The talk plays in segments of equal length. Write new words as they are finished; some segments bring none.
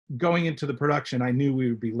going into the production, I knew we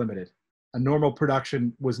would be limited. A normal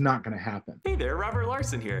production was not going to happen. Hey there, Robbert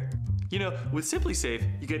Larson here. You know, with SimpliSafe,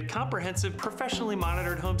 you get comprehensive, professionally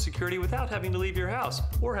monitored home security without having to leave your house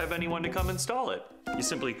or have anyone to come install it. You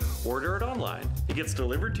simply order it online, it gets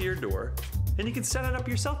delivered to your door, and you can set it up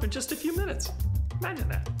yourself in just a few minutes. Imagine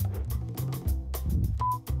that.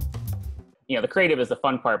 You know, the creative is the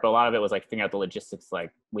fun part, but a lot of it was like figuring out the logistics.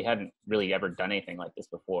 Like, we hadn't really ever done anything like this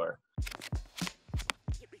before.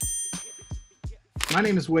 My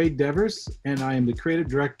name is Wade Devers, and I am the creative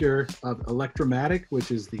director of Electromatic, which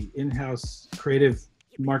is the in-house creative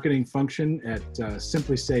marketing function at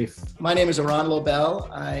SimpliSafe. My name is Aron Lobel.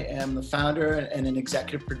 I am the founder and an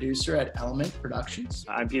executive producer at Element Productions.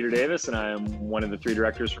 I'm Peter Davis, and I am one of the 3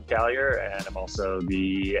 directors from Calyer, and I'm also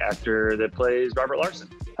the actor that plays Robbert Larson.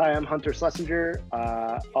 Hi, I'm Hunter Schlesinger,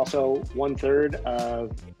 also 1/3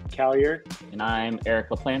 of Calyer. And I'm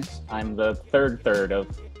Eric LaPlante. I'm the third of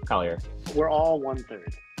Calyer. We're all 1/3.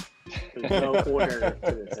 There's no order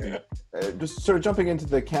to this. Just sort of jumping into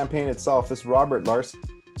the campaign itself, this Robbert Larson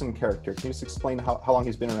character, can you just explain how long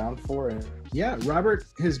he's been around for? Yeah, Robbert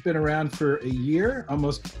has been around for a year,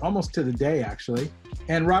 almost to the day, actually.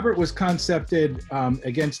 And Robbert was concepted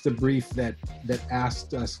against the brief that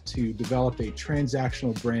asked us to develop a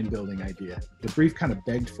transactional brand building idea. The brief kind of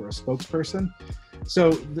begged for a spokesperson.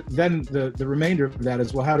 So then the remainder of that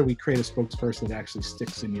is, well, how do we create a spokesperson that actually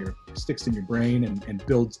sticks in your brain and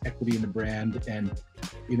builds equity in the brand and,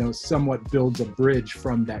 you know, somewhat builds a bridge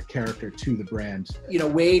from that character to the brand. You know,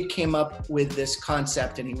 Wade came up with this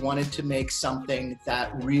concept and he wanted to make something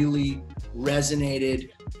that really resonated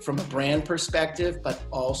from a brand perspective, but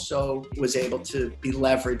also was able to be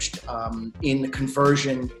leveraged in the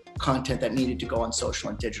conversion content that needed to go on social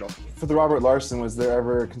and digital. For the Robbert Larson, was there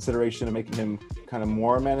ever consideration of making him kind of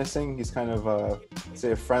more menacing? He's kind of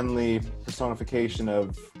say a friendly personification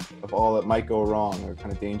of all that might go wrong, or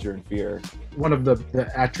kind of danger and fear. One of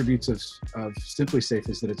the attributes of SimpliSafe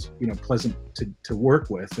is that it's, you know, pleasant to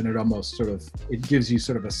work with, and it gives you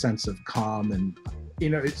sort of a sense of calm, and, you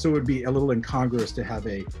know, so it would be a little incongruous to have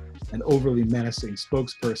an overly menacing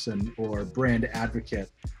spokesperson or brand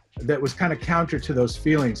advocate that was kind of counter to those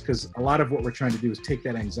feelings, because a lot of what we're trying to do is take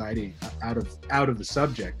that anxiety out of the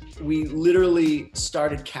subject. We literally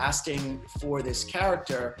started casting for this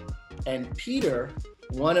character, and Peter,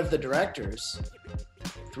 one of the directors,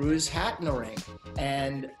 threw his hat in the ring.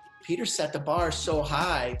 And Peter set the bar so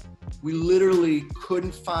high, we literally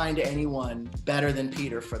couldn't find anyone better than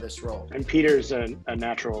Peter for this role. And Peter's a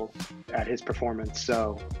natural at his performance,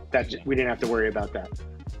 so that we didn't have to worry about that.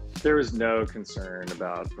 There was no concern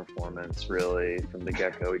about performance, really, from the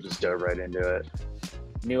get-go. We just dove right into it.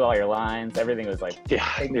 Knew all your lines. Everything was like, yeah,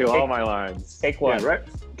 I knew all my lines. Take one. Yeah, right.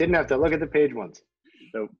 Didn't have to look at the page once.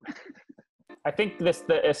 Nope. I think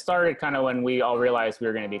it started kind of when we all realized we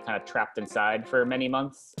were going to be kind of trapped inside for many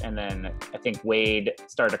months. And then I think Wade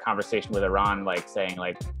started a conversation with Aron, like saying,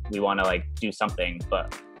 like, we want to like do something,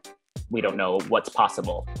 but we don't know what's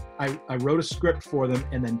possible. I wrote a script for them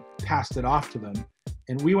and then passed it off to them.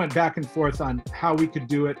 And we went back and forth on how we could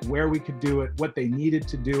do it, where we could do it, what they needed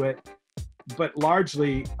to do it. But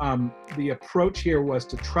largely, the approach here was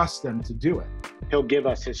to trust them to do it. He'll give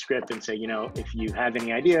us his script and say, you know, if you have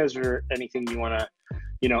any ideas or anything you want to,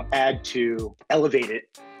 you know, add to elevate it,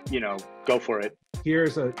 you know, go for it.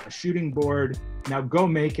 Here's a shooting board. Now go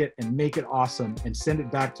make it and make it awesome and send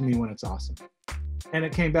it back to me when it's awesome. And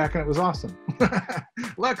it came back and it was awesome.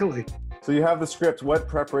 Luckily. So you have the script. What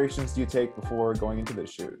preparations do you take before going into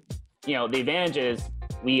this shoot? You know, the advantage is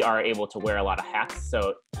we are able to wear a lot of hats.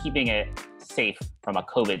 So keeping it safe from a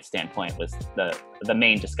COVID standpoint was the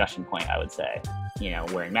main discussion point, I would say. You know,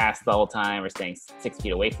 wearing masks the whole time or staying 6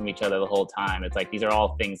 feet away from each other the whole time. It's like, these are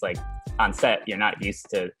all things like on set you're not used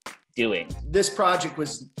to doing. This project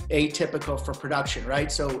was atypical for production, right?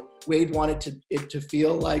 So Wade wanted it to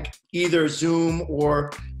feel like either Zoom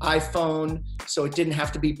or iPhone, so it didn't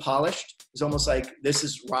have to be polished. It's almost like this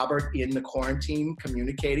is Robbert in the quarantine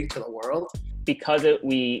communicating to the world. Because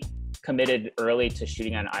we committed early to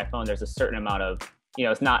shooting on an iPhone, there's a certain amount of, you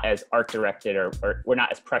know, it's not as art directed or we're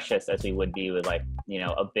not as precious as we would be with, like, you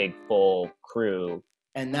know, a big full crew.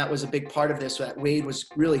 And that was a big part of this, that Wade was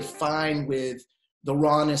really fine with the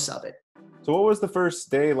rawness of it. So what was the first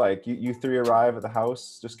day like? You 3 arrive at the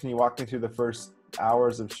house. Just can you walk me through the first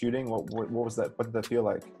hours of shooting? What was that? What did that feel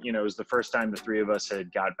like? You know, it was the first time the 3 of us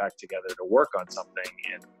had got back together to work on something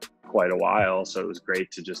in quite a while. So it was great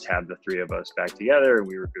to just have the three of us back together, and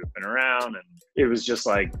we were goofing around, and it was just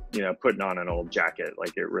like, you know, putting on an old jacket.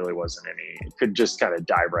 Like it really wasn't it could just kind of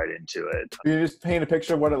dive right into it. You just paint a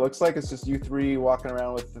picture of what it looks like. It's just you three walking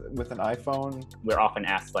around with an iPhone. We're often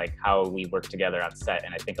asked like how we work together on set.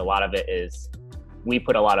 And I think a lot of it is we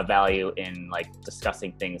put a lot of value in like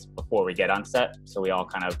discussing things before we get on set. So we all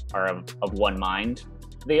kind of are of one mind.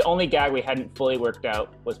 The only gag we hadn't fully worked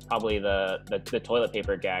out was probably the toilet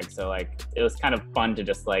paper gag. So like, it was kind of fun to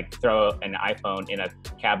just like throw an iPhone in a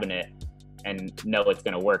cabinet and know it's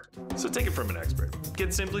gonna work. So take it from an expert. Get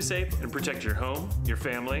SimpliSafe and protect your home, your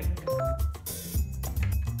family,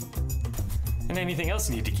 and anything else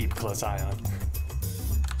you need to keep a close eye on.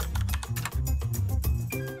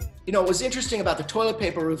 You know, what's interesting about the toilet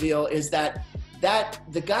paper reveal is that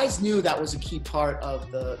the guys knew that was a key part of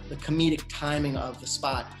the comedic timing of the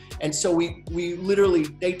spot. And so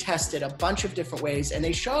they tested a bunch of different ways, and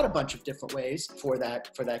they shot a bunch of different ways for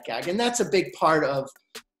that gag. And that's a big part of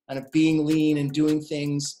kind of being lean and doing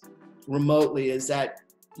things remotely, is that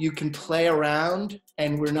you can play around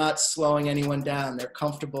and we're not slowing anyone down. They're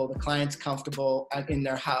comfortable, the client's comfortable in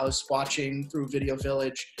their house watching through Video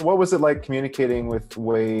Village. What was it like communicating with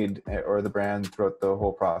Wade or the brand throughout the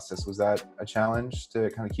whole process? Was that a challenge to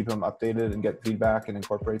kind of keep them updated and get feedback and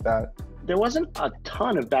incorporate that? There wasn't a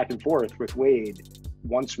ton of back and forth with Wade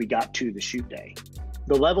once we got to the shoot day.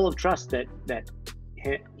 The level of trust that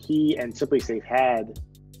he and SimpliSafe had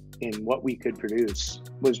in what we could produce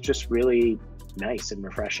was just really nice and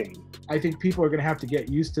refreshing. I think people are going to have to get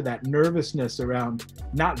used to that nervousness around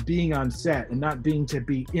not being on set and not being to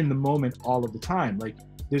be in the moment all of the time. Like,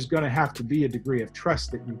 there's going to have to be a degree of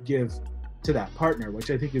trust that you give to that partner,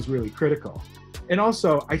 which I think is really critical. And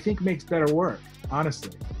also, I think makes better work,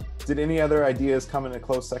 honestly. Did any other ideas come in a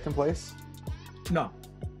close second place? No,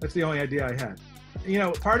 that's the only idea I had. You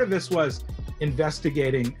know, part of this was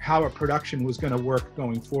investigating how a production was going to work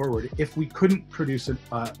going forward if we couldn't produce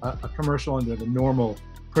a commercial under the normal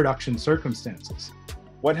production circumstances.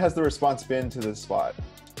 What has the response been to this spot?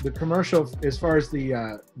 The commercial, as far as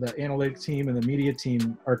the analytic team and the media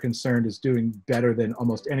team are concerned, is doing better than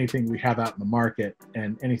almost anything we have out in the market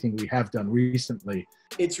and anything we have done recently.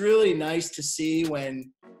 It's really nice to see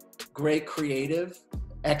when great creative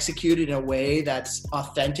executed in a way that's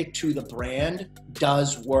authentic to the brand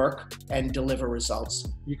does work and deliver results.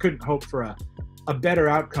 You couldn't hope for a better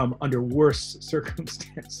outcome under worse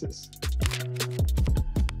circumstances.